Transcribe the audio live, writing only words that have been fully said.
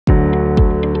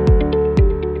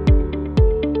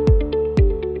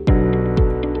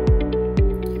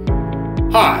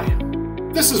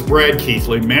This is Brad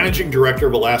Keithley, Managing Director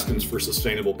of Alaskans for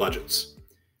Sustainable Budgets.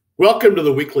 Welcome to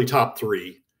the weekly Top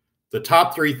 3, the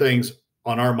top 3 things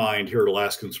on our mind here at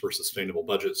Alaskans for Sustainable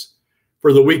Budgets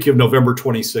for the week of November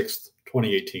 26th,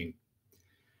 2018.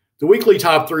 The weekly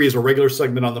Top 3 is a regular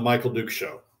segment on the Michael Duke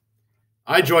Show.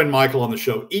 I join Michael on the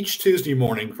show each Tuesday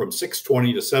morning from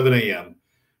 6:20 to 7 a.m.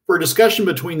 for a discussion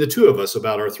between the two of us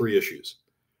about our 3 issues.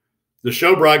 The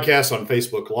show broadcasts on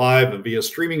Facebook Live and via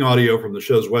streaming audio from the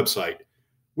show's website,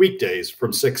 weekdays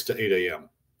from 6 to 8 a.m.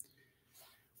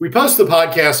 We post the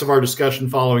podcast of our discussion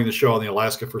following the show on the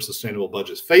Alaska for Sustainable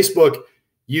Budgets Facebook,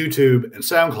 YouTube, and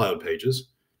SoundCloud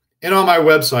pages, and on my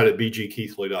website at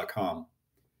bgkeithley.com.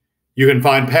 You can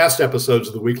find past episodes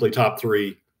of the weekly Top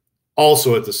 3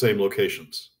 also at the same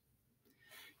locations.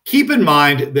 Keep in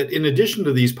mind that in addition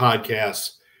to these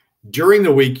podcasts, during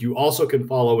the week, you also can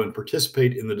follow and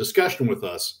participate in the discussion with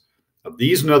us of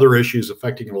these and other issues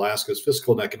affecting Alaska's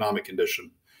fiscal and economic condition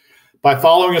by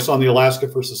following us on the Alaska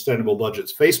for Sustainable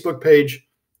Budgets Facebook page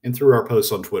and through our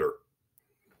posts on Twitter.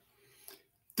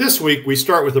 This week, we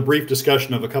start with a brief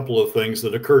discussion of a couple of things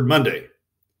that occurred Monday: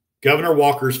 Governor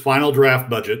Walker's final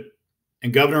draft budget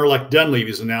and Governor-elect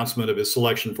Dunleavy's announcement of his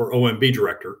selection for OMB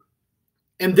Director.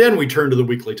 And then we turn to the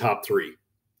weekly Top 3.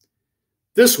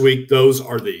 This week, those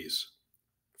are these.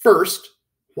 First,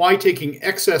 why taking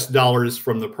excess dollars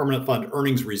from the Permanent Fund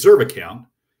Earnings Reserve account,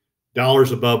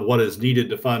 dollars above what is needed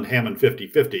to fund Hammond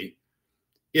 50/50,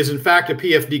 is in fact a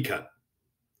PFD cut.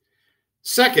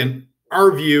 Second,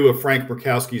 our view of Frank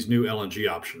Murkowski's new LNG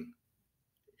option.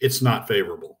 It's not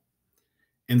favorable.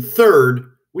 And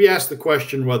third, we ask the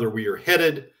question whether we are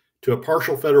headed to a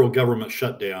partial federal government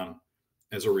shutdown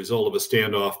as a result of a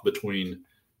standoff between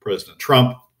President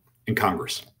Trump and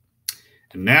Congress.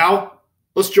 And now,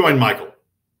 let's join Michael.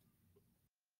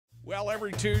 Well,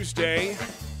 every Tuesday,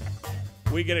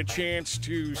 we get a chance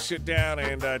to sit down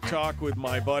and talk with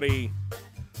my buddy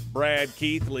Brad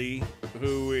Keithley,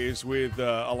 who is with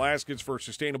Alaskans for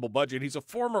Sustainable Budget. He's a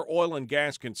former oil and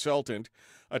gas consultant,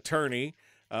 attorney.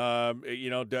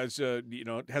 Has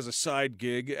a side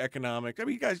gig, economic. I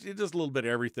mean, guys, he does a little bit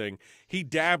of everything. He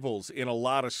dabbles in a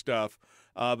lot of stuff,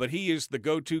 but he is the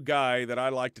go-to guy that I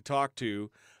like to talk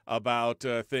to about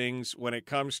things when it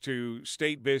comes to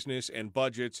state business and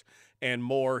budgets and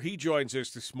more. He joins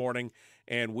us this morning,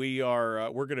 and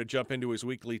we're going to jump into his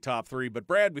weekly Top 3. But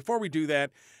Brad, before we do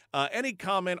that, any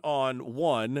comment on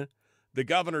one, the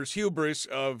governor's hubris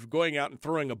of going out and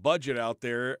throwing a budget out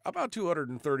there about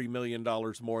 $230 million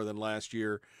more than last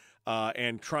year,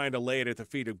 and trying to lay it at the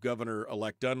feet of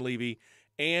Governor-elect Dunleavy,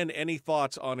 and any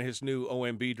thoughts on his new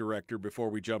OMB director before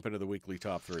we jump into the weekly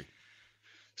Top 3?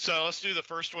 So let's do the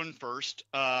first one first.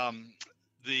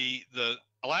 The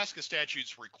Alaska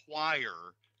statutes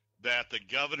require that the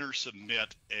governor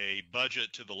submit a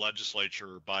budget to the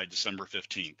legislature by December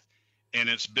 15th. And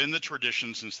it's been the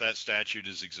tradition since that statute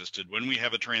has existed, when we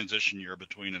have a transition year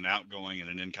between an outgoing and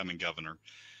an incoming governor,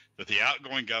 that the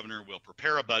outgoing governor will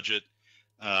prepare a budget.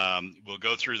 We'll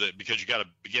go through because you got to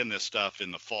begin this stuff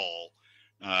in the fall,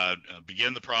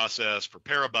 begin the process,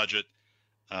 prepare a budget,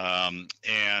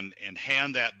 and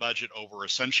hand that budget over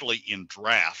essentially in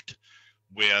draft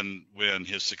when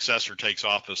his successor takes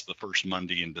office the first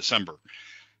Monday in December.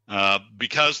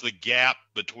 Because the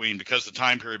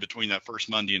time period between that first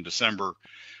Monday in December,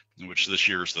 which this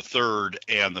year is the 3rd,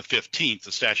 and the 15th,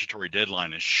 the statutory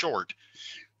deadline is short,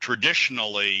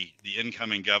 traditionally the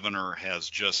incoming governor has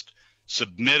just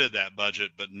submitted that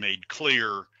budget but made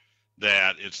clear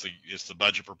that it's the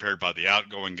budget prepared by the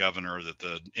outgoing governor, that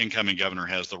the incoming governor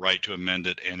has the right to amend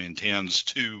it and intends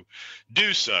to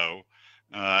do so,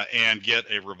 and get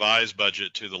a revised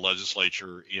budget to the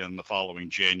legislature in the following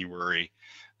January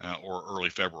or early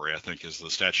February, I think, is the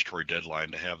statutory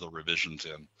deadline to have the revisions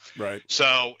in. Right.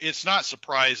 So it's not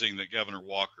surprising that Governor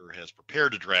Walker has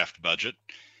prepared a draft budget,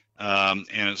 and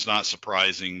it's not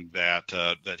surprising that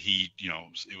he,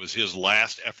 it was his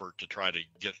last effort to try to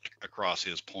get across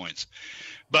his points.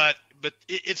 But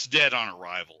it's dead on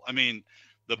arrival. I mean,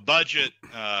 the budget,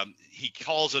 he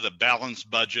calls it a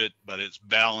balanced budget, but it's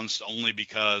balanced only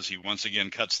because he once again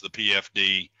cuts the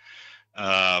PFD.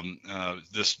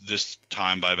 This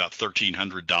time by about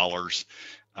 $1,300,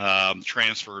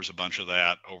 transfers a bunch of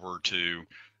that over to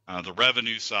the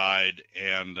revenue side,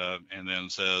 and then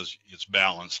says it's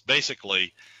balanced.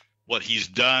 Basically, what he's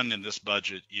done in this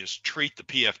budget is treat the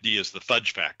PFD as the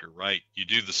fudge factor, right? You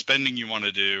do the spending you want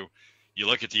to do, you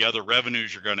look at the other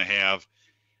revenues you're going to have,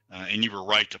 And you were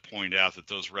right to point out that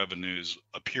those revenues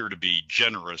appear to be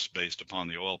generous based upon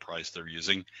the oil price they're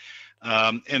using.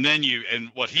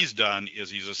 And what he's done is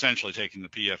he's essentially taken the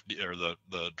PFD or the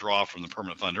draw from the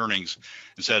permanent fund earnings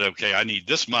and said, okay, I need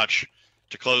this much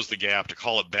to close the gap, to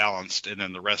call it balanced, and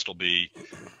then the rest will be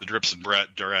the drips and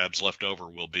drabs left over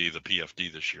will be the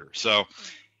PFD this year. So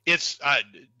it's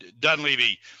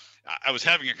Dunleavy. I was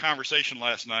having a conversation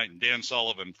last night, and Dan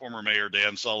Sullivan, former Mayor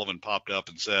Dan Sullivan, popped up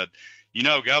and said, you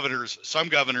know, some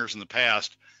governors in the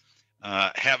past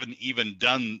haven't even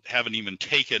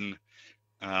taken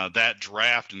that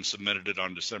draft and submitted it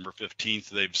on December 15th.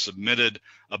 They've submitted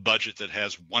a budget that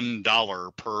has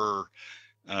 $1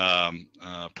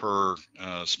 per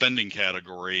spending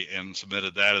category and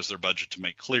submitted that as their budget to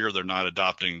make clear they're not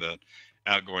adopting the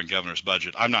outgoing governor's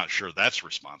budget. I'm not sure that's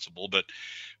responsible, but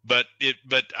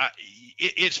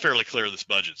it's fairly clear this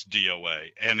budget's DOA,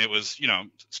 and it was, you know,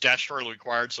 statutorily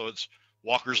required, so it's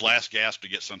Walker's last gasp to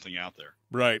get something out there.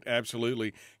 Right,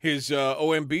 absolutely. His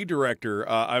OMB director,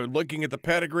 I'm looking at the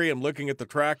pedigree, I'm looking at the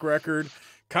track record,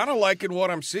 kind of liking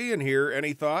what I'm seeing here.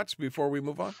 Any thoughts before we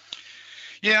move on?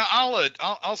 Yeah,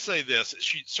 I'll say this.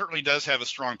 She certainly does have a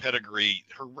strong pedigree.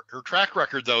 Her track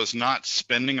record, though, is not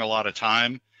spending a lot of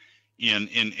time in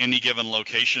any given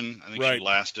location. I think Right. She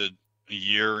lasted a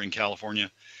year in California,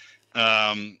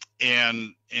 and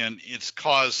it's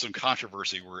caused some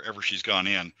controversy wherever she's gone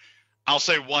in. I'll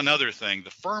say one other thing. The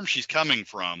firm she's coming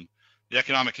from, the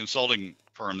economic consulting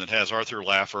firm that has Arthur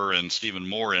Laffer and Stephen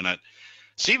Moore in it,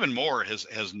 Stephen Moore has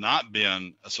not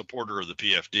been a supporter of the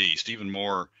PFD. Stephen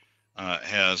Moore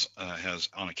has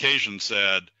on occasion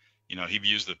said, you know, he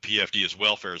views the PFD as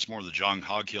welfare. It's more the John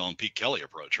Hoghill and Pete Kelly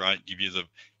approach, right? He views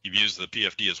the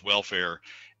PFD as welfare,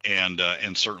 and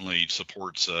certainly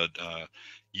supports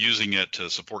using it to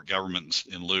support government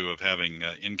in lieu of having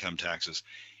income taxes.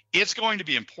 It's going to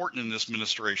be important in this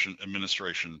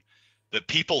administration that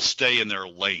people stay in their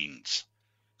lanes.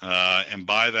 And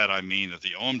by that, I mean that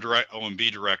the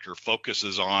OMB director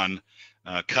focuses on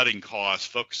cutting costs,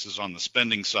 focuses on the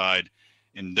spending side,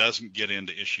 and doesn't get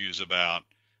into issues about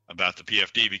the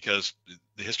PFD, because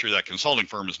the history of that consulting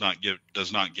firm does not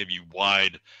give you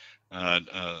wide a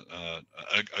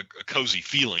cozy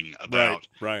feeling about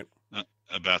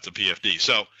about the PFD.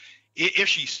 So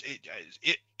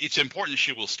it's important that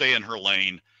she will stay in her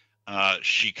lane.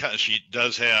 She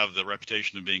does have the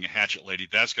reputation of being a hatchet lady.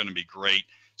 That's going to be great.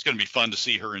 It's going to be fun to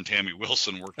see her and Tammy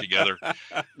Wilson work together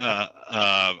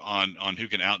on who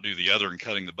can outdo the other in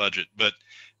cutting the budget. But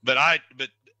I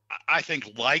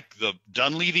think like the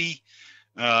Dunleavy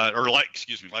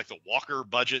like the Walker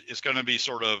budget, it's going to be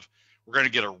sort of, we're going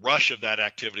to get a rush of that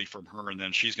activity from her, and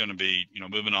then she's going to be, you know,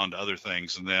 moving on to other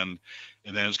things, and then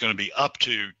it's going to be up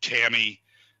to Tammy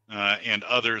and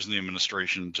others in the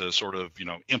administration to sort of, you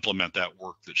know, implement that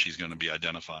work that she's going to be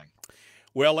identifying.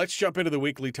 Well, let's jump into the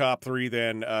weekly top three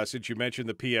then, since you mentioned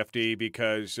the PFD,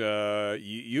 because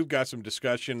you've got some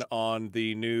discussion on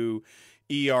the new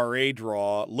ERA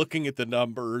draw, looking at the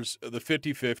numbers, the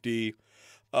 50-50,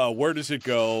 where does it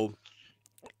go?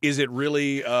 Is it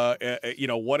really,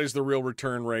 what is the real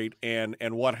return rate, and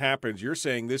what happens? You're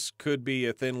saying this could be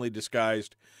a thinly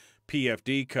disguised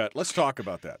PFD cut. Let's talk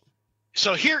about that.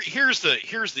 So here's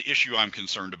the issue I'm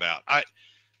concerned about.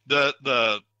 The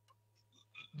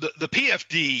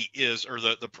PFD is, or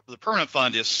the permanent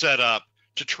fund is set up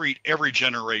to treat every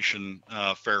generation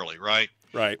fairly, right?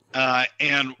 Right.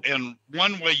 And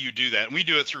one way you do that, and we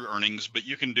do it through earnings, but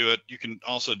you can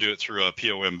also do it through a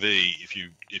POMV if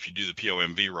you do the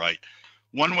POMV right.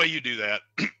 One way you do that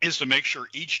is to make sure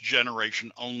each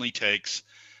generation only takes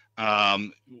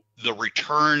the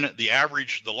return, the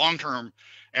long-term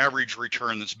average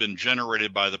return that's been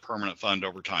generated by the permanent fund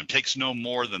over time. Takes no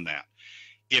more than that.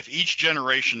 If each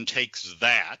generation takes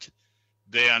that,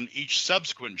 then each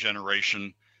subsequent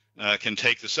generation can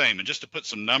take the same. And just to put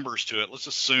some numbers to it, let's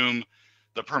assume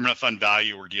the permanent fund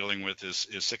value we're dealing with is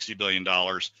 $60 billion,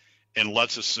 and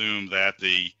let's assume that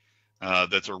the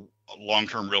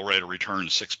long-term real rate of return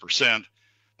is 6%.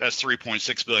 That's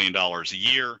 $3.6 billion a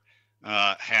year.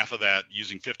 Half of that,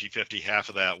 using 50-50, half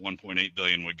of that, $1.8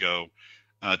 billion, would go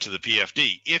to the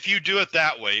PFD. If you do it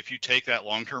that way, if you take that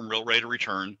long-term real rate of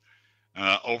return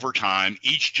over time,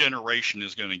 each generation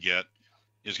is going to get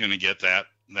that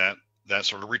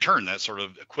sort of return, that sort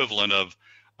of equivalent of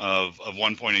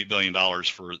 $1.8 billion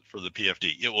for the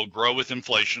PFD. It will grow with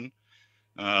inflation.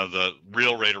 The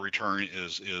real rate of return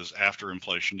is after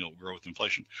inflation. It'll grow with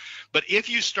inflation. But if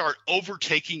you start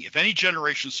overtaking, if any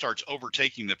generation starts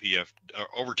overtaking their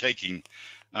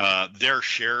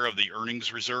share of the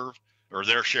earnings reserve, or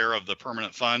their share of the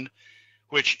permanent fund,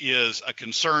 which is a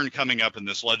concern coming up in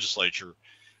this legislature,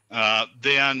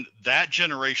 then that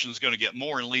generation is going to get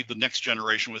more and leave the next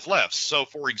generation with less. So,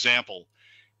 for example,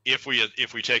 if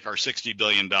we take our $60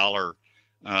 billion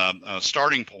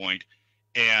starting point,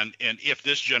 and if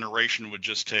this generation would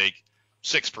just take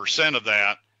 6% of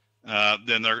that,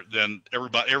 then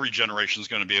every generation is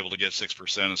going to be able to get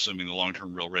 6%, assuming the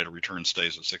long-term real rate of return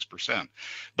stays at 6%.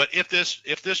 But if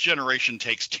this generation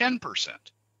takes 10%,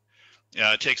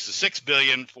 takes the 6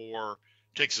 billion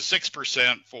takes the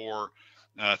 6% for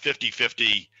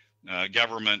 50-50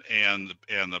 government and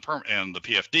the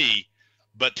PFD,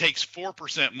 but takes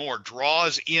 4% more,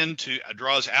 draws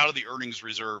out of the earnings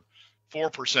reserve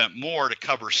 4% more to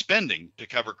cover spending, to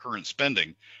cover current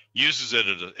spending, uses it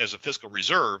as a fiscal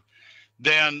reserve,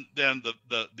 then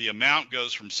the amount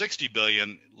goes from 60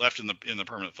 billion left in the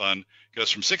permanent fund, goes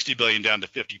from 60 billion down to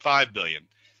 55 billion,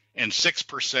 and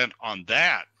 6% on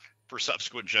that for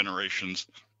subsequent generations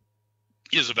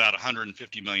is about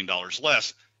 $150 million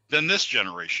less than this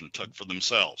generation took for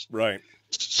themselves. Right.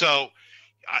 So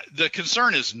the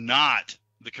concern is not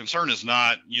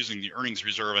using the earnings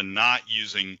reserve and not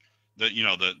using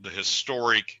the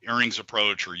historic earnings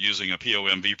approach, or using a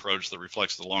POMV approach that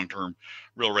reflects the long-term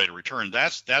real rate of return.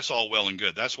 That's all well and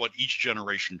good. That's what each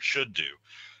generation should do.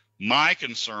 My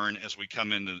concern as we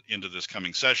come into this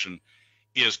coming session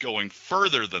is going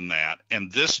further than that,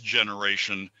 and this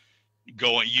generation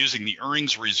using the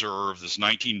earnings reserve, this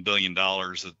 $19 billion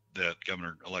that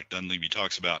Governor-elect Dunleavy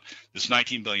talks about, this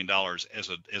 $19 billion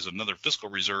as another fiscal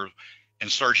reserve,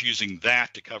 and starts using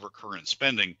that to cover current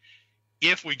spending.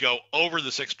 If we go over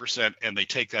the 6% and they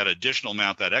take that additional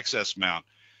amount, that excess amount,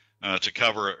 to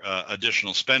cover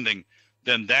additional spending,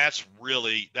 then that's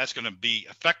going to be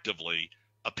effectively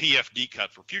a PFD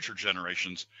cut for future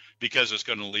generations, because it's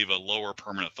going to leave a lower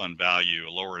permanent fund value, a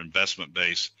lower investment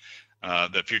base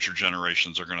that future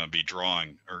generations are going to be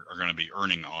drawing, or are going to be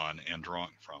earning on and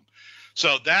drawing from.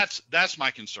 So that's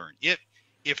my concern.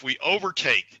 If we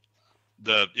overtake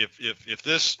if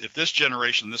this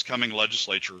generation, this coming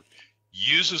legislature,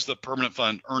 uses the permanent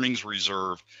fund earnings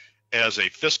reserve as a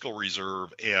fiscal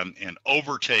reserve and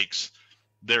overtakes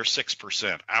their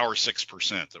 6%, our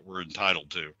 6% that we're entitled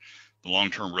to, the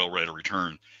long-term real rate of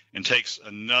return, and takes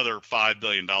another $5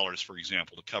 billion, for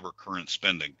example, to cover current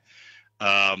spending,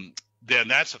 then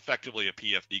that's effectively a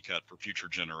PFD cut for future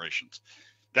generations.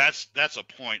 That's a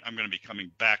point I'm going to be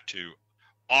coming back to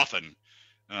often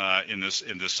in this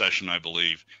session, I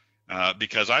believe,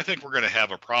 because I think we're going to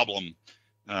have a problem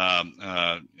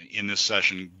in this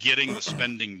session getting the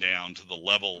spending down to the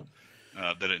level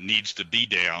that it needs to be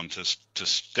down to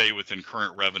stay within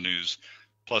current revenues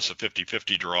plus a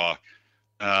 50-50 draw.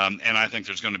 And I think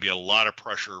there's going to be a lot of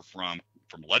pressure from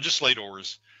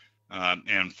legislators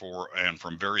and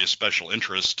from various special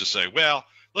interests to say, well,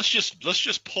 let's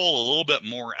just pull a little bit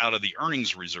more out of the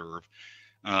earnings reserve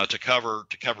to cover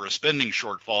a spending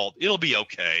shortfall. It'll be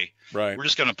okay. Right. We're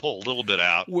just going to pull a little bit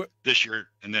out this year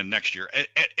and then next year.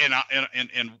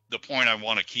 And the point I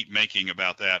want to keep making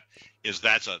about that is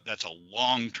that's a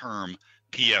long-term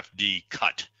PFD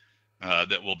cut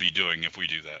that we'll be doing if we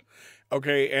do that.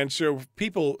 Okay, and so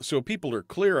people are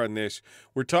clear on this.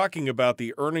 We're talking about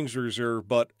the earnings reserve,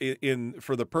 but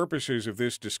for the purposes of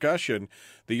this discussion,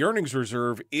 the earnings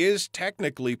reserve is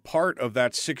technically part of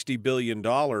that $60 billion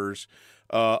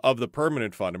of the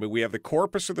permanent fund. I mean, we have the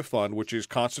corpus of the fund, which is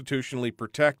constitutionally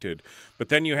protected, but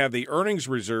then you have the earnings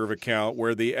reserve account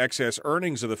where the excess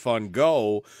earnings of the fund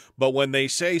go. But when they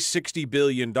say $60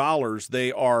 billion,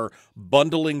 they are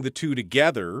bundling the two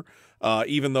together.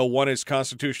 Even though one is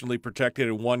constitutionally protected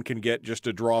and one can get just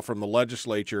a draw from the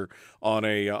legislature on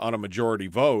a majority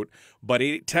vote, but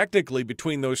technically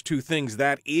between those two things,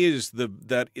 that is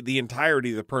the entirety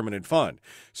of the permanent fund.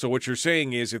 So what you're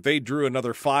saying is, if they drew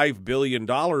another $5 billion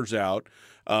out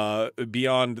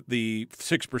beyond the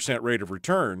 6% rate of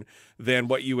return, then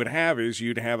what you would have is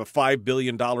you'd have a $5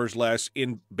 billion less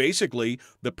in basically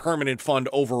the permanent fund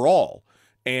overall.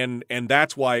 And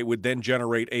that's why it would then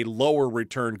generate a lower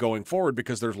return going forward,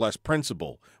 because there's less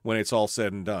principal when it's all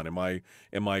said and done. Am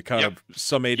I kind of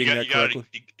summating that correctly?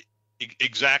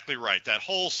 Exactly right. That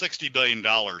whole $60 billion,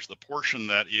 the portion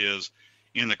that is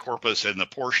in the corpus and the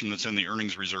portion that's in the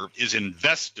earnings reserve, is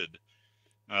invested.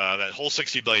 That whole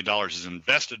 $60 billion is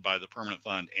invested by the permanent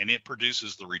fund, and it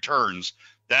produces the returns.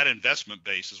 That investment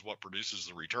base is what produces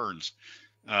the returns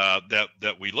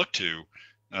that we look to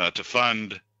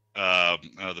fund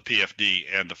the PFD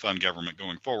and to fund government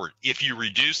going forward. If you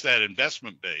reduce that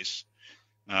investment base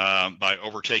by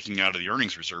overtaking out of the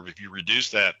earnings reserve, if you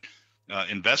reduce that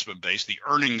investment base, the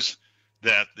earnings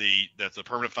that the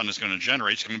permanent fund is going to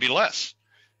generate is going to be less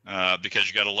because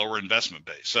you got a lower investment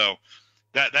base. So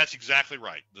That's exactly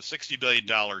right. The $60 billion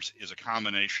is a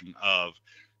combination of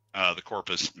the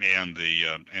corpus and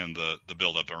the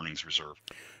build-up earnings reserve.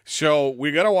 So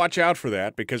we got to watch out for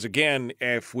that because, again,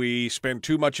 if we spend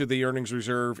too much of the earnings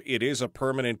reserve, it is a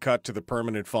permanent cut to the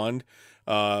permanent fund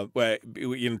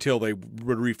until they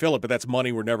refill it. But that's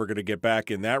money we're never going to get back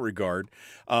in that regard.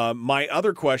 My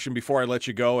other question before I let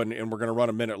you go, and we're going to run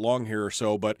a minute long here or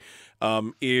so, but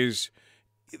is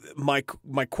my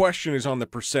question is on the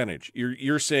percentage.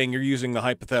 You're saying you're using the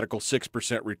hypothetical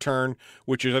 6% return,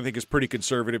 which is I think is pretty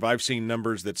conservative. I've seen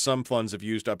numbers that some funds have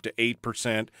used up to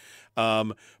 8%.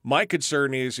 My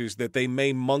concern is that they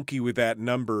may monkey with that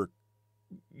number,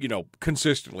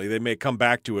 consistently. They may come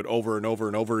back to it over and over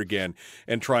and over again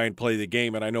and try and play the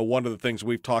game. And I know one of the things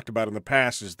we've talked about in the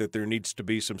past is that there needs to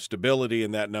be some stability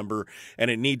in that number,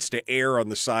 and it needs to err on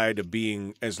the side of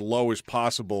being as low as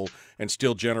possible and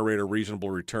still generate a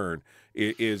reasonable return.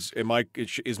 Is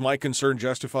my concern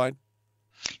justified?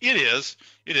 It is.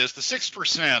 The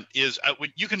 6% is.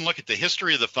 You can look at the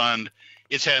history of the fund.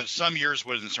 It's had some years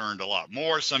when it's earned a lot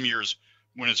more, some years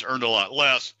when it's earned a lot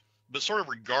less. But sort of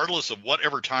regardless of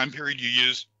whatever time period you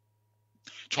use,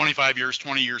 25 years,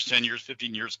 20 years, 10 years,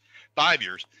 15 years, 5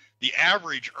 years, the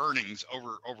average earnings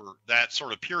over that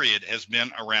sort of period has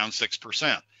been around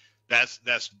 6%. That's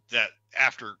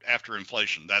after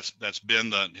inflation. That's been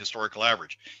the historical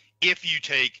average. If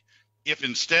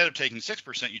instead of taking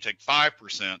 6%, you take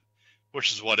 5%,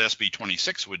 which is what SB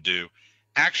 26 would do,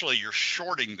 actually you're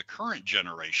shorting the current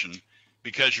generation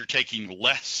because you're taking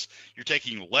less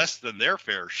than their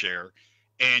fair share,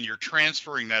 and you're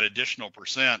transferring that additional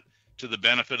percent to the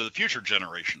benefit of the future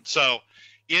generation. So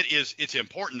it's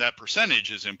important. That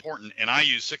percentage is important, and I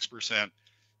use 6%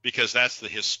 because that's the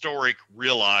historic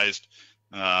realized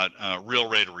real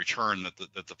rate of return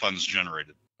that the fund's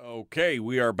generated. Okay,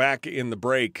 we are back in the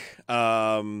break.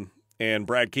 And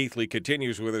Brad Keithley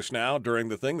continues with us now during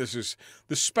the thing. This is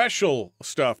the special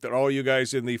stuff that all you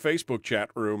guys in the Facebook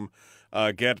chat room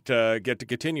get to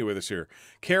continue with us here.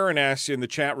 Karen asks in the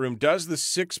chat room, does the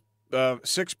 6%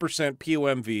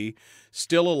 POMV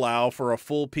still allow for a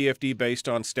full PFD based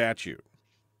on statute?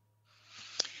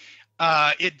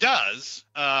 It does,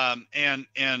 and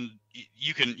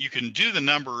you can do the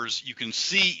numbers. You can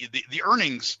see the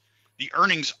earnings. The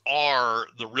earnings are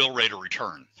the real rate of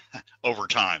return over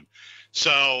time.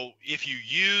 So if you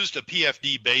used a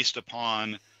PFD based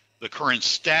upon the current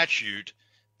statute,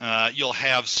 you'll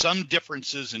have some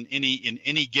differences in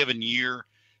any given year,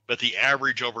 but the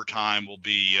average over time will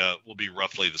be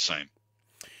roughly the same.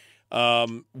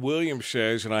 William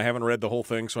says, and I haven't read the whole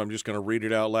thing, so I'm just going to read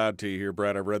it out loud to you here,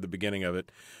 Brad. I've read the beginning of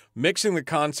it. Mixing the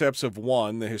concepts of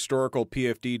 1, the historical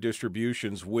PFD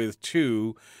distributions, with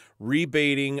 2,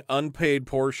 rebating unpaid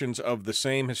portions of the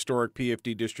same historic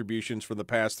PFD distributions for the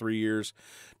past 3 years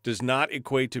does not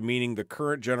equate to meaning the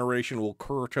current generation will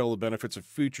curtail the benefits of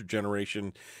future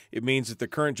generation. It means that the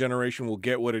current generation will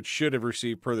get what it should have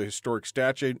received per the historic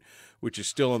statute, which is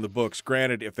still in the books.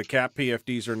 Granted, if the cap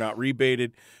PFDs are not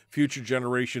rebated, future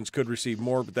generations could receive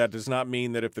more, but that does not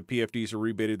mean that if the PFDs are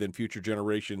rebated, then future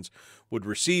generations would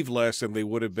receive less than they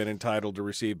would have been entitled to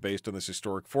receive based on this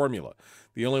historic formula.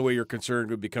 The only way your concern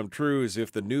would become true is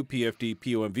if the new PFD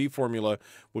POMV formula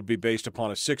would be based upon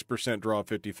a 6% draw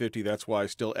 50-50. That's why I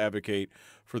still advocate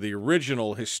for the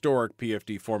original historic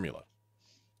PFD formula.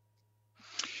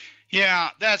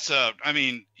 Yeah, that's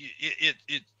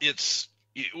it's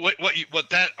what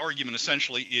that argument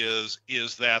essentially is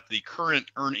that the current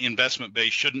investment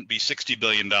base shouldn't be $60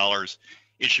 billion.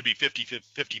 It should be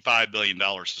 $55 billion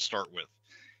to start with,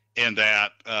 and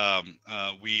that that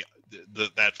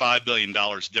 $5 billion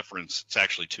difference, it's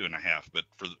actually 2.5, but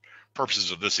for the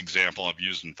purposes of this example, I've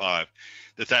used in 5.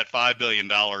 That $5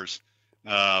 billion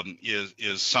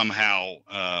is somehow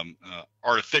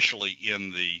artificially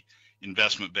in the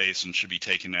investment base and should be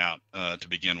taken out to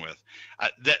begin with.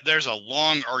 There's a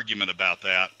long argument about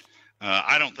that.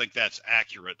 I don't think that's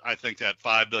accurate. I think that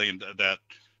 $5 billion, that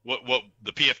what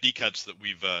the PFD cuts that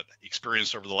we've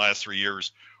experienced over the last 3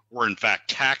 years were in fact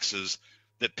taxes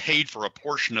that paid for a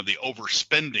portion of the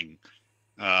overspending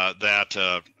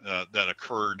that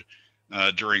occurred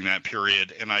during that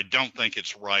period. And I don't think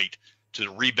it's right to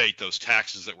rebate those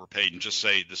taxes that were paid and just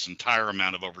say this entire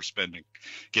amount of overspending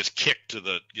gets kicked to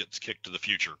the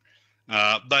future.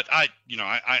 But I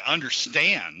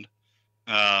understand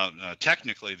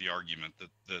technically the argument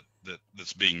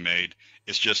that's being made.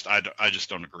 It's just I just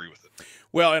don't agree with it.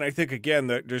 Well, and I think, again,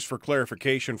 that just for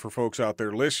clarification for folks out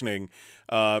there listening,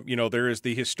 there is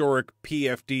the historic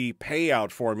PFD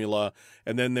payout formula,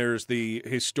 and then there's the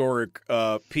historic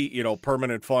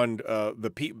permanent fund,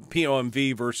 the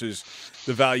POMV versus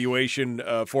the valuation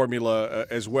formula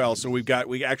as well. So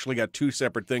we actually got two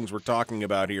separate things we're talking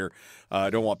about here. I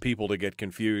don't want people to get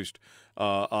confused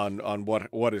on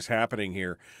what is happening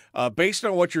here. Based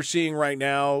on what you're seeing right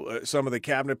now, some of the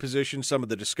cabinet positions, some of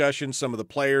the discussions, some of the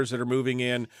players that are moving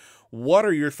in, what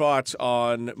are your thoughts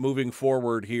on moving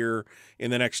forward here in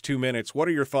the next 2 minutes? What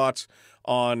are your thoughts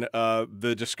on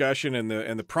the discussion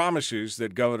and the promises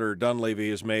that Governor Dunleavy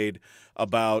has made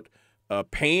about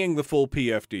paying the full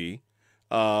PFD,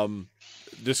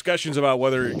 discussions about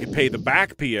whether it could pay the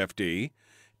back PFD,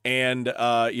 and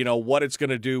what it's going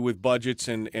to do with budgets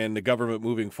and the government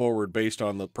moving forward based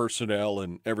on the personnel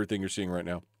and everything you're seeing right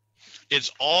now?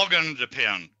 It's all going to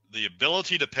depend. The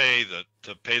ability to pay the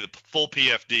full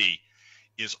PFD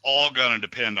is all going to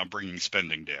depend on bringing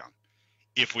spending down.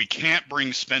 If we can't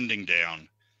bring spending down,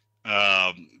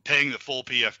 paying the full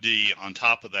PFD on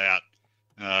top of that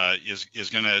is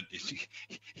going to.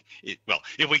 Well,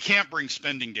 if we can't bring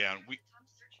spending down,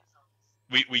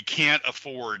 we can't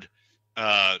afford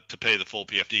to pay the full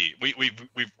PFD.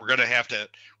 We're going to have to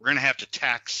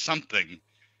tax something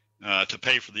to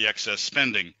pay for the excess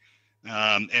spending.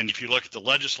 And if you look at the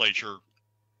legislature,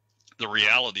 the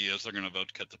reality is they're going to vote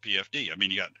to cut the PFD. I mean,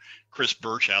 you got Chris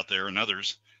Birch out there and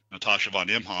others, Natasha von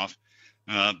Imhoff,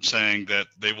 saying that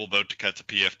they will vote to cut the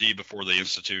PFD before they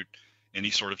institute any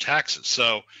sort of taxes.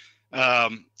 So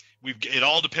it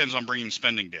all depends on bringing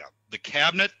spending down. The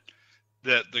cabinet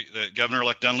that the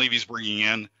Governor-elect Dunleavy is bringing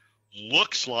in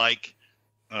looks like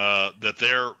that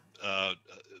they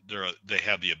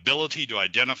have the ability to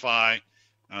identify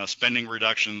spending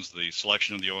reductions. The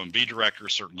selection of the OMB Director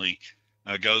certainly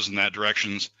goes in that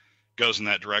direction.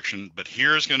 But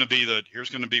here's going to be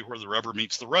where the rubber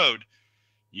meets the road.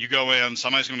 You go in,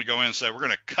 somebody's going to go in and say, we're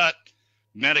going to cut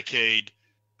Medicaid.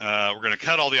 We're going to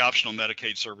cut all the optional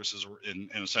Medicaid services and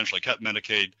essentially cut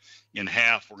Medicaid in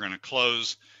half. We're going to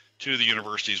close two of the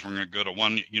universities. We're going to go to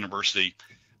one university.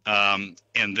 And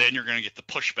then you're going to get the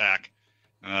pushback.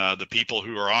 The people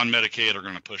who are on Medicaid are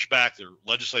going to push back. Their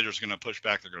legislators are going to push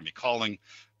back. They're going to be calling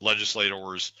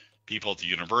legislators. People at the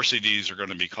universities are going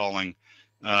to be calling.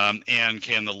 And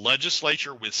can the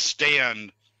legislature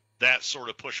withstand that sort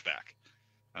of pushback?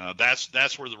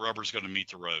 That's where the rubber is going to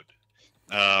meet the road.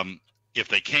 If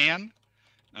they can,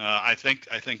 I think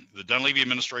the Dunleavy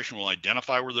administration will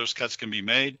identify where those cuts can be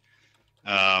made.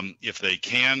 If they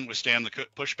can withstand the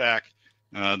pushback,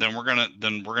 then we're gonna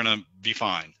be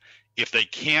fine. If they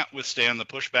can't withstand the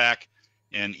pushback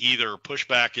and either push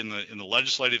back in the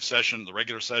legislative session, the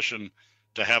regular session,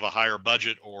 to have a higher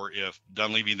budget, or if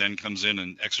Dunleavy then comes in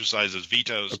and exercises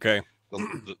vetoes, okay,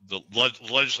 the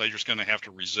legislature is going to have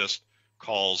to resist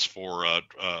calls for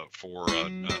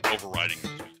overriding.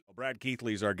 Brad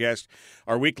Keithley is our guest.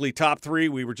 Our weekly top three.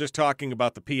 We were just talking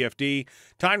about the PFD.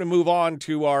 Time to move on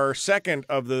to our second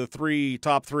of the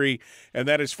top three, and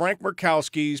that is Frank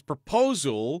Murkowski's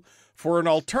proposal for an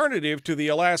alternative to the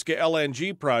Alaska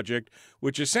LNG project,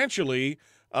 which essentially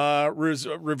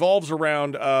revolves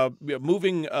around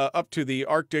moving up to the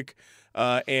Arctic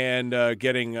and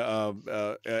getting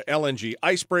LNG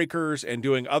icebreakers and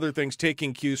doing other things,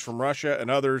 taking cues from Russia and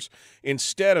others,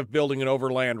 instead of building an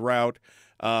overland route,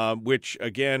 which,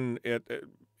 again, it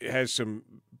has some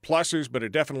pluses, but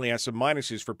it definitely has some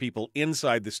minuses for people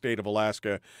inside the state of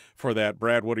Alaska for that.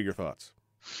 Brad, what are your thoughts?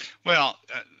 Well,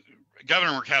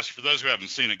 Governor Murkowski, for those who haven't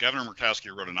seen it, Governor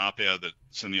Murkowski wrote an op-ed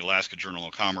that's in the Alaska Journal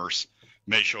of Commerce,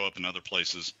 may show up in other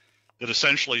places, that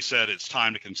essentially said it's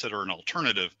time to consider an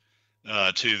alternative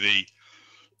to the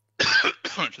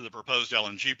to the proposed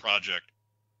LNG project.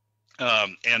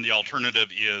 And the alternative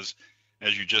is,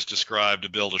 as you just described, to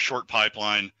build a short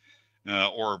pipeline,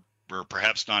 or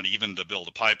perhaps not even to build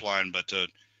a pipeline, but to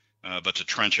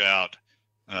trench out,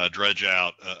 dredge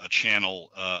out a channel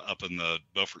up in the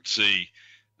Beaufort Sea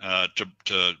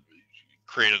to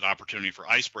create an opportunity for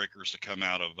icebreakers to come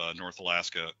out of North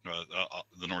Alaska,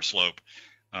 the North Slope,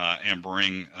 and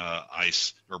bring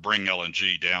ice or bring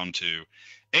LNG down to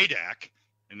ADAC.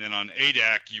 And then on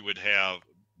ADAC, you would have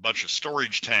a bunch of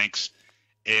storage tanks,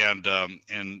 and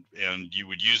you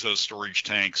would use those storage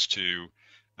tanks to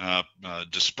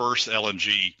disperse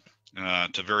LNG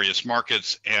to various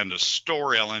markets and to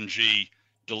store LNG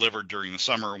delivered during the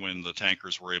summer when the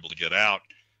tankers were able to get out,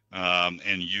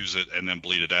 and use it and then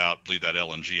bleed that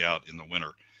LNG out in the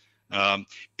winter.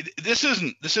 This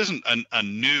isn't a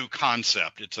new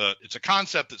concept. It's a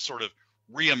concept that sort of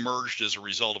reemerged as a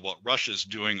result of what Russia's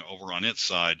doing over on its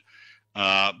side.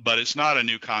 But it's not a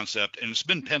new concept, and it's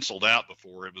been penciled out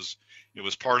before. It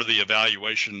was part of the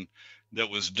evaluation that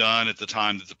was done at the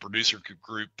time that the producer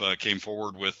group came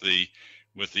forward with the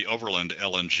Overland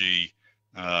LNG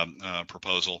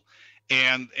proposal,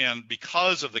 and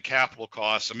because of the capital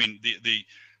costs, I mean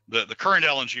the current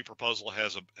LNG proposal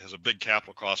has a big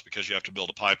capital cost because you have to build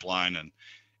a pipeline and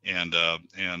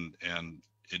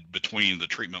between the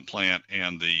treatment plant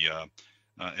and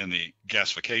the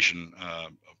gasification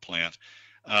plant,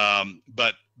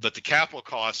 but the capital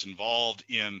costs involved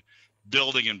in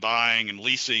building and buying and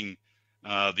leasing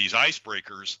these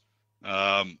icebreakers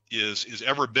is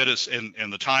every bit as,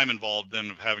 and the time involved then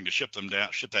of having to ship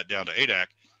that down to ADAC,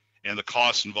 and the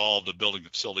costs involved of building the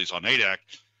facilities on ADAC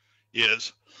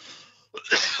is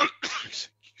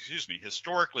excuse me,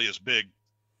 historically as big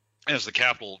as the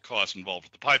capital costs involved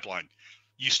with the pipeline.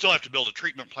 You still have to build a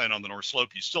treatment plant on the North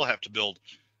Slope. You still have to build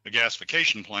a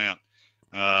gasification plant.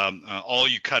 All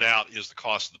you cut out is the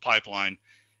cost of the pipeline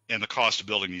and the cost of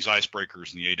building these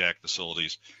icebreakers and the ADAC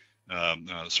facilities.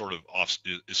 Is sort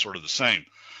of the same.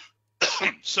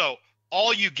 So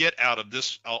all you get out of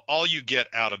this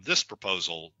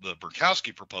proposal, the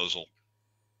Murkowski proposal,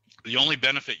 the only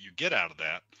benefit you get out of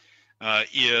that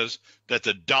is that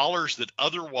the dollars that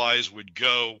otherwise would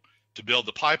go to build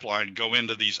the pipeline go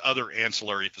into these other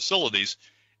ancillary facilities,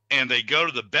 and they go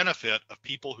to the benefit of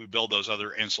people who build those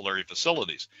other ancillary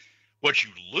facilities. What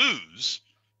you lose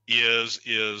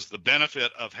is the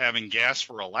benefit of having gas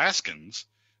for Alaskans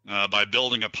by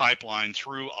building a pipeline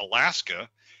through Alaska,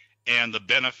 and the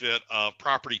benefit of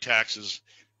property taxes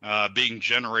being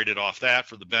generated off that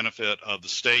for the benefit of the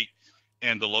state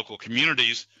and the local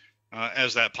communities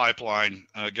as that pipeline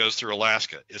goes through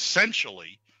Alaska.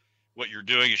 Essentially, what you're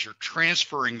doing is you're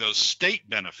transferring those state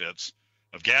benefits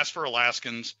of gas for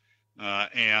Alaskans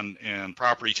and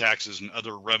property taxes and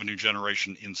other revenue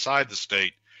generation inside the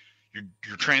state.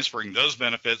 You're transferring those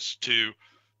benefits to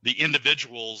the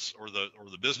individuals or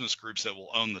the business groups that will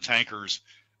own the tankers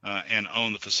and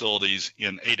own the facilities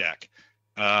in ADAC.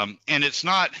 And it's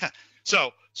not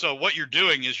so what you're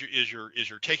doing is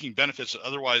you're taking benefits that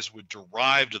otherwise would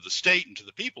derive to the state and to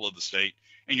the people of the state,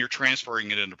 and you're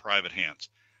transferring it into private hands.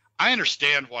 I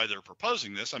understand why they're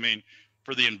proposing this. I mean,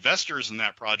 for the investors in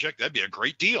that project, that'd be a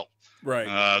great deal.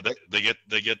 Right. They get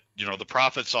the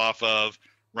profits off of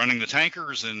running the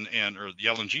tankers and or the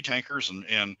LNG tankers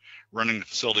and running the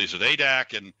facilities at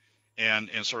ADAC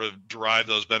and sort of derive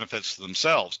those benefits to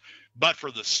themselves. But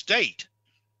for the state,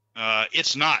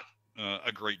 it's not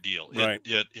a great deal. Right.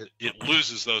 It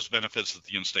loses those benefits that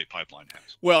the in-state pipeline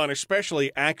has. Well, and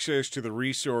especially access to the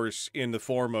resource in the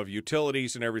form of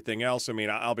utilities and everything else. I mean,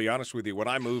 I'll be honest with you. When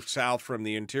I moved south from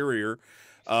the interior,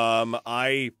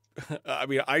 I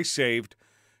saved,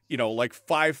 like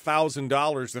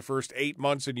 $5,000 the first 8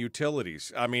 months in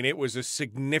utilities. I mean, it was a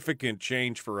significant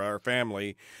change for our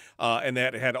family, and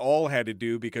that had to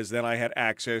do because then I had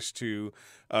access to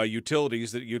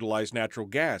utilities that utilize natural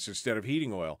gas instead of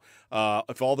heating oil.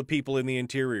 If all the people in the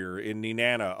interior, in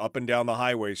Nenana, up and down the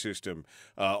highway system,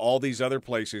 all these other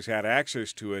places had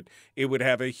access to it, it would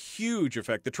have a huge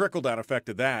effect. The trickle-down effect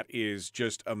of that is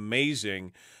just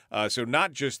amazing. So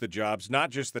not just the jobs, not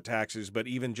just the taxes, but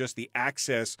even just the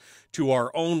access to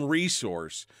our own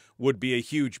resource would be a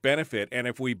huge benefit. And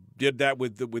if we did that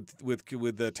with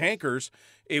the tankers,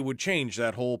 it would change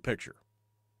that whole picture.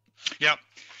 Yeah.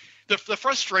 The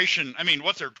frustration, I mean,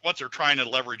 what they're trying to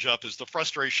leverage up is the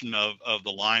frustration of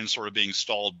the line sort of being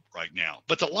stalled right now.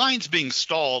 But the line's being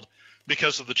stalled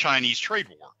because of the Chinese trade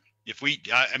war.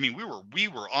 We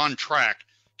were on track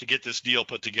to get this deal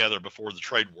put together before the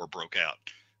trade war broke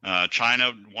out.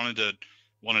 China wanted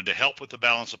to help with the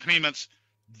balance of payments.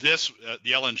 The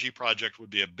LNG project would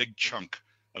be a big chunk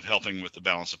of helping with the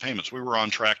balance of payments. We were on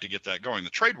track to get that going. The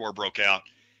trade war broke out,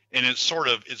 and it sort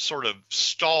of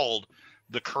stalled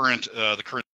the current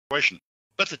situation.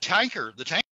 But the tanker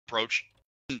approach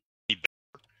isn't any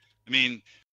better. I mean,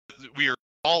 we are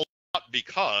stalled out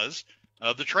because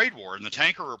of the trade war, and the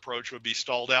tanker approach would be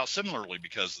stalled out similarly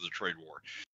because of the trade war.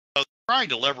 So they're trying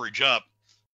to leverage up.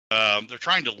 They're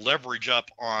trying to leverage up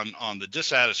on the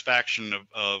dissatisfaction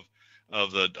of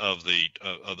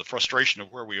the frustration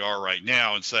of where we are right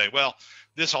now, and say, well,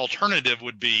 this alternative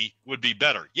would be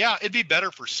better. Yeah, it'd be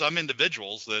better for some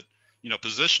individuals that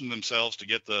position themselves to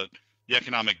get the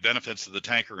economic benefits of the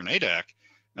tanker and ADAC,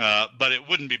 but it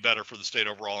wouldn't be better for the state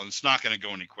overall, and it's not going to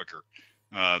go any quicker.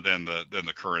 than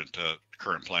the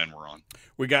current plan we're on.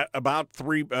 We got about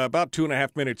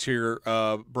 2.5 minutes here,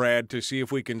 Brad, to see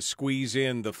if we can squeeze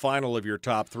in the final of your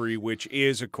top three, which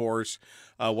is, of course,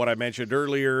 what I mentioned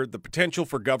earlier, the potential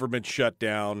for government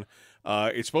shutdown.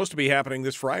 It's supposed to be happening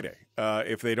this Friday.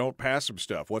 If they don't pass some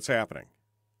stuff, what's happening?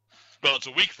 Well, it's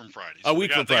a week from Friday. So a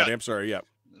week from Friday. I'm sorry. Yeah.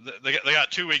 They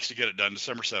got 2 weeks to get it done,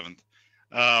 December 7th.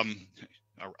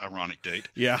 Ironic date.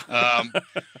 Yeah.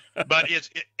 But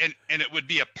it would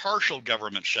be a partial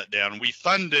government shutdown. We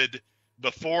funded,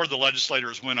 before the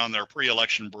legislators went on their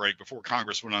pre-election break, before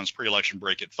Congress went on its pre-election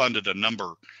break, it funded a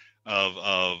number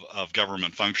of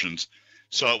government functions.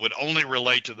 So it would only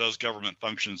relate to those government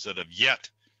functions that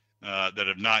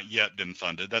have not yet been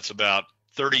funded. That's about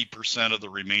 30% of the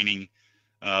remaining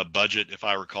budget, if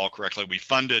I recall correctly. We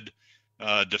funded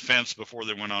defense before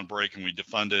they went on break, and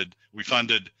we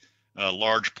funded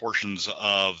large portions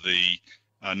of the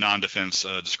non-defense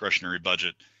discretionary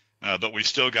budget, but we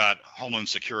still got Homeland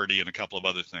Security and a couple of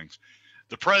other things.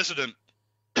 The president,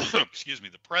 the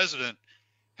president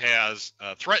has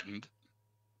threatened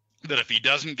that if he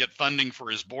doesn't get funding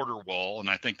for his border wall, and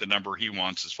I think the number he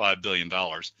wants is $5 billion,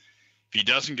 if he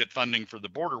doesn't get funding for the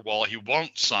border wall, he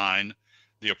won't sign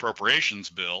the appropriations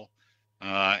bill.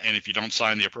 And if you don't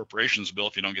sign the appropriations bill,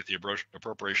 if you don't get the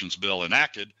appropriations bill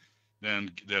enacted,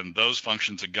 then those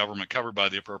functions of government covered by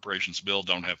the appropriations bill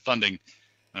don't have funding,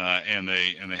 and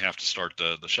they have to start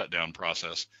the shutdown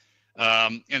process.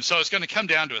 And so it's going to come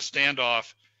down to a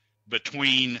standoff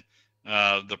between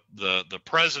the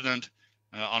president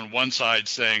on one side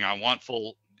saying, I want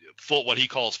full what he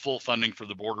calls full funding for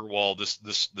the border wall, this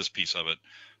piece of it,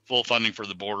 full funding for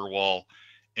the border wall,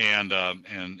 and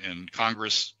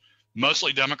Congress,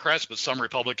 mostly Democrats, but some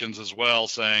Republicans as well,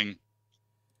 saying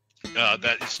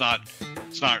that it's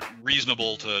not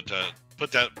reasonable to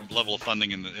put that level of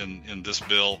funding in this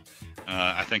bill.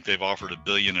 I think they've offered $1.5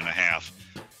 billion.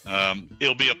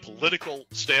 It'll be a political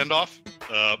standoff,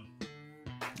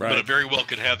 but it very well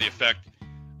could have the effect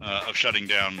of shutting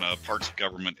down parts of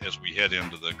government as we head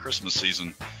into the Christmas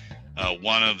season.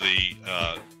 One of the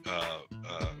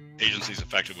agencies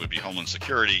affected would be Homeland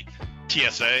Security.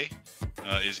 TSA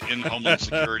is in Homeland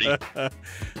Security.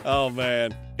 Oh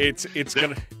man, it's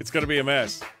gonna be a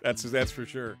mess. That's for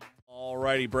sure. All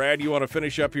righty, Brad, you want to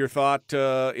finish up your thought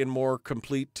in more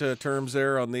complete terms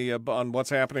there on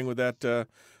what's happening with that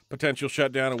potential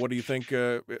shutdown, and what do you think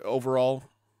overall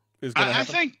is going to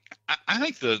happen? I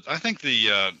think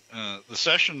the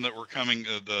session that we're coming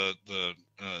the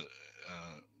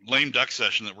lame duck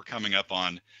session that we're coming up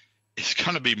on is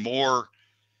going to be more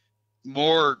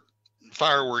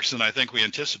fireworks than I think we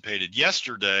anticipated.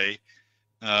 Yesterday,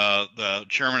 the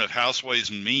chairman of House Ways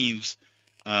and Means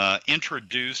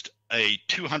introduced a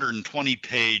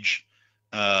 220-page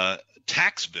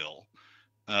tax bill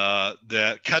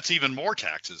that cuts even more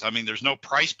taxes. I mean, there's no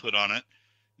price put on it,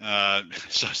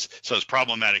 so it's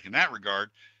problematic in that regard.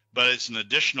 But it's an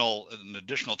additional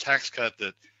tax cut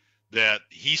that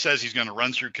he says he's going to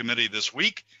run through committee this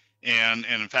week, and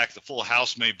in fact, the full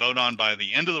House may vote on by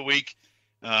the end of the week,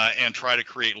 and try to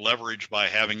create leverage by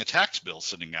having a tax bill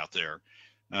sitting out there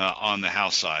on the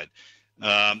House side.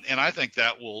 And I think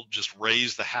that will just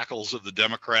raise the hackles of the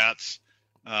Democrats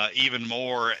even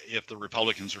more if the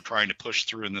Republicans are trying to push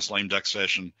through in this lame duck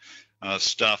session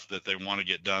stuff that they want to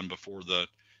get done before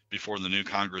the new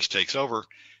Congress takes over.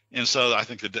 And so I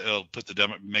think that it'll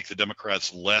make the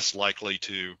Democrats less likely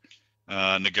to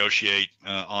negotiate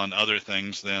on other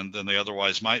things than they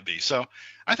otherwise might be. So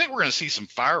I think we're going to see some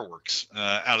fireworks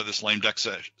out of this lame duck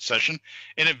session,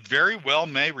 and it very well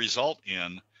may result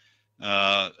in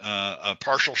a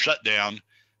partial shutdown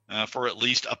for at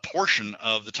least a portion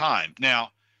of the time.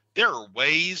 Now, there are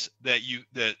ways that you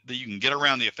can get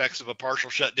around the effects of a partial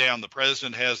shutdown. The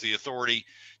president has the authority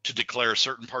to declare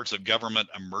certain parts of government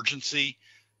emergency,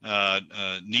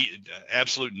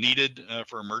 absolute needed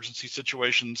for emergency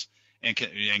situations, and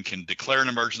can declare an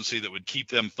emergency that would keep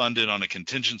them funded on a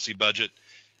contingency budget,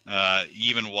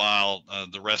 even while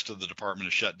the rest of the department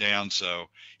is shut down. So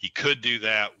he could do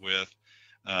that with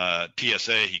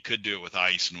TSA. He could do it with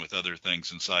ICE and with other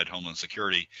things inside Homeland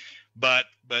Security. But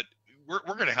we're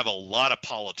going to have a lot of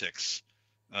politics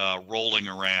rolling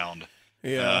around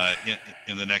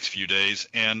in the next few days,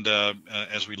 and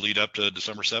as we lead up to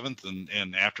December 7th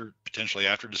and potentially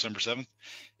after December 7th,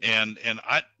 and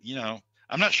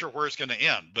I'm not sure where it's going to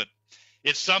end, but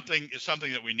it's something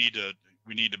that we need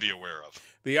to be aware of.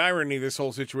 The irony of this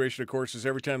whole situation, of course, is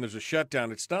every time there's a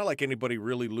shutdown, it's not like anybody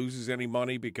really loses any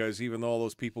money, because even though all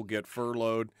those people get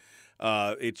furloughed,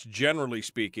 it's generally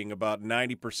speaking about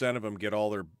 90% of them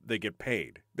they get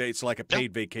paid. It's like a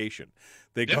paid vacation.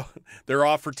 They're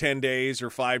off for 10 days or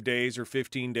 5 days or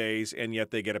 15 days, and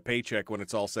yet they get a paycheck when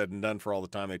it's all said and done for all the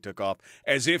time they took off,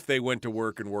 as if they went to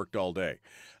work and worked all day.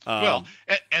 Well,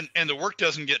 and the work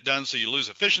doesn't get done, so you lose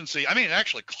efficiency. I mean, it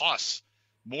actually costs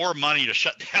more money to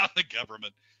shut down the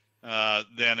government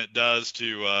than it does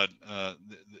to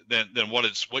than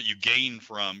what you gain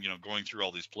from going through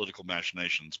all these political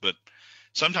machinations. But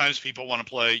sometimes people want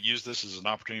to use this as an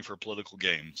opportunity for a political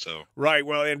game. So right.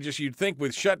 Well, and you'd think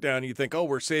with shutdown, you think, oh,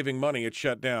 we're saving money. It's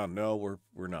shut down. No,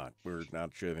 we're not. We're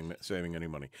not saving any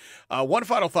money. One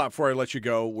final thought before I let you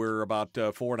go. We're about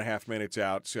 4.5 minutes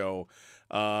out. So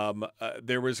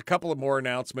there was a couple of more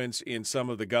announcements in some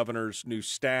of the governor's new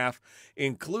staff,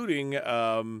 including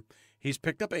he's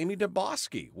picked up Amy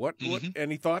Dubosky. What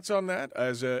any thoughts on that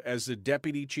as the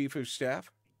deputy chief of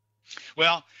staff?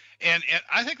 Well, and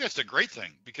I think that's a great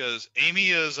thing, because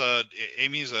Amy's a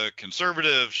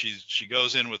conservative. She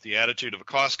goes in with the attitude of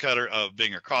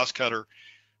being a cost cutter.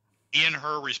 In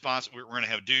her response, we're going to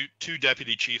have two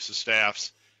deputy chiefs of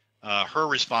staffs. Her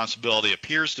responsibility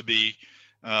appears to be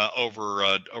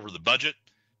over the budget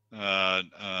and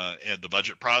the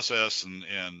budget process and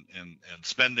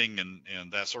spending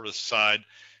and that sort of side,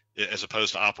 as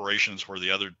opposed to operations, where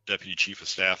the other deputy chief of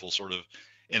staff will sort of.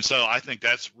 And so I think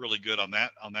that's really good on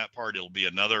that part. It'll be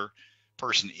another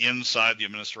person inside the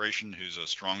administration who's a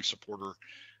strong supporter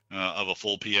of a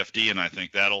full PFD, and I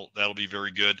think that'll be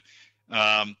very good.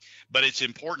 But it's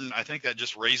important. I think that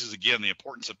just raises again the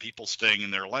importance of people staying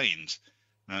in their lanes.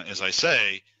 As I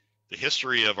say, the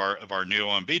history of our new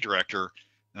OMB director,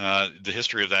 the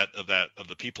history of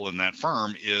the people in that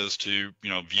firm is to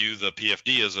view the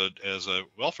PFD as a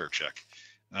welfare check,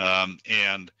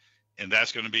 and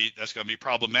that's going to be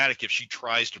problematic if she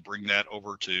tries to bring that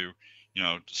over to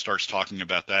starts talking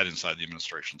about that inside the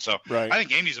administration. So right. I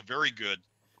think Amy's a very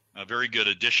good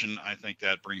addition. I think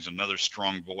that brings another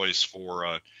strong voice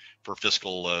for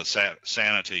fiscal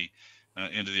sanity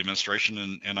into the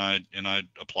administration, and I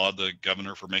applaud the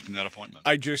governor for making that appointment.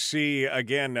 I see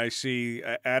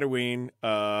Adewine,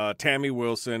 Tammy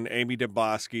Wilson, Amy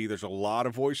Dubosky. There's a lot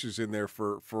of voices in there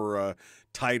for a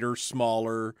tighter,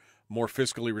 smaller, more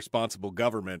fiscally responsible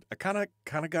government. I kind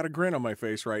of got a grin on my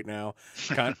face right now,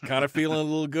 kind of feeling a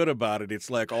little good about it. It's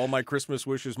like all my Christmas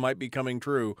wishes might be coming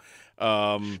true.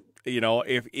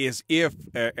 If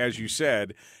as you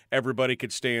said, everybody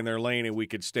could stay in their lane and we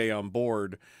could stay on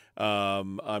board.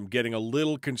 I'm getting a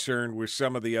little concerned with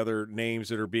some of the other names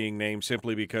that are being named,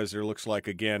 simply because there looks like,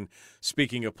 again,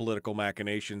 speaking of political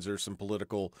machinations, there's some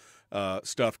political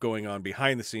stuff going on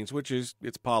behind the scenes,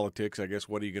 it's politics, I guess.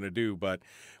 What are you going to do? But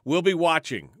we'll be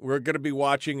watching. We're going to be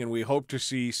watching, and we hope to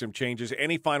see some changes.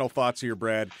 Any final thoughts here,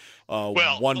 Brad?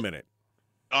 1 minute.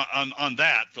 On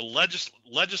that, the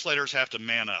legislators have to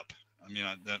man up. I mean,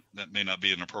 that may not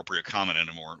be an appropriate comment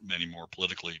anymore, any more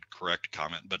politically correct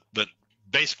comment, but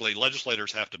basically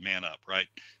legislators have to man up, right?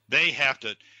 They have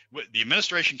to. The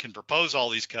administration can propose all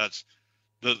these cuts.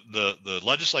 The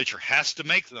legislature has to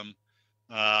make them,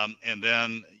 and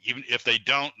then even if they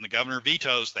don't, and the governor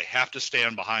vetoes, they have to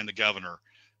stand behind the governor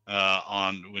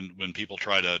on when people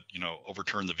try to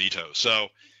overturn the veto. So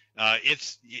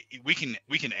we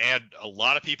can add a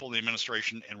lot of people in the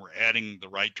administration, and we're adding the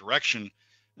right direction.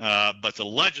 But the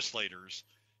legislators,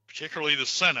 particularly the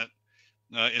Senate,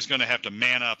 is going to have to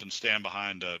man up and stand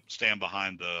behind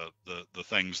the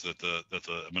things that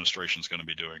the administration is going to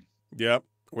be doing. Yep.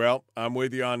 Well, I'm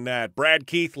with you on that. Brad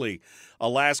Keithley,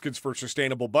 Alaskans for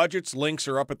Sustainable Budgets. Links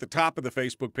are up at the top of the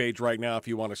Facebook page right now if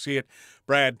you want to see it.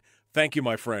 Brad, thank you,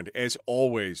 my friend. As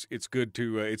always, it's good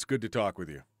to talk with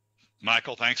you.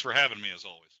 Michael, thanks for having me, as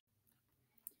always.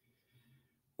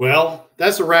 Well,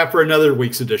 that's a wrap for another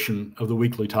week's edition of the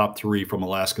Weekly Top 3 from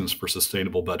Alaskans for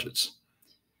Sustainable Budgets.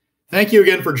 Thank you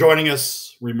again for joining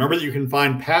us. Remember that you can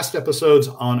find past episodes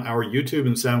on our YouTube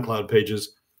and SoundCloud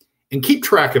pages, and keep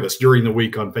track of us during the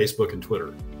week on Facebook and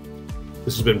Twitter.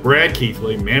 This has been Brad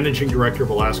Keithley, Managing Director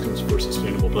of Alaskans for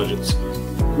Sustainable Budgets.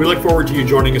 We look forward to you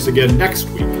joining us again next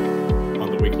week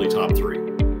on the Weekly Top 3.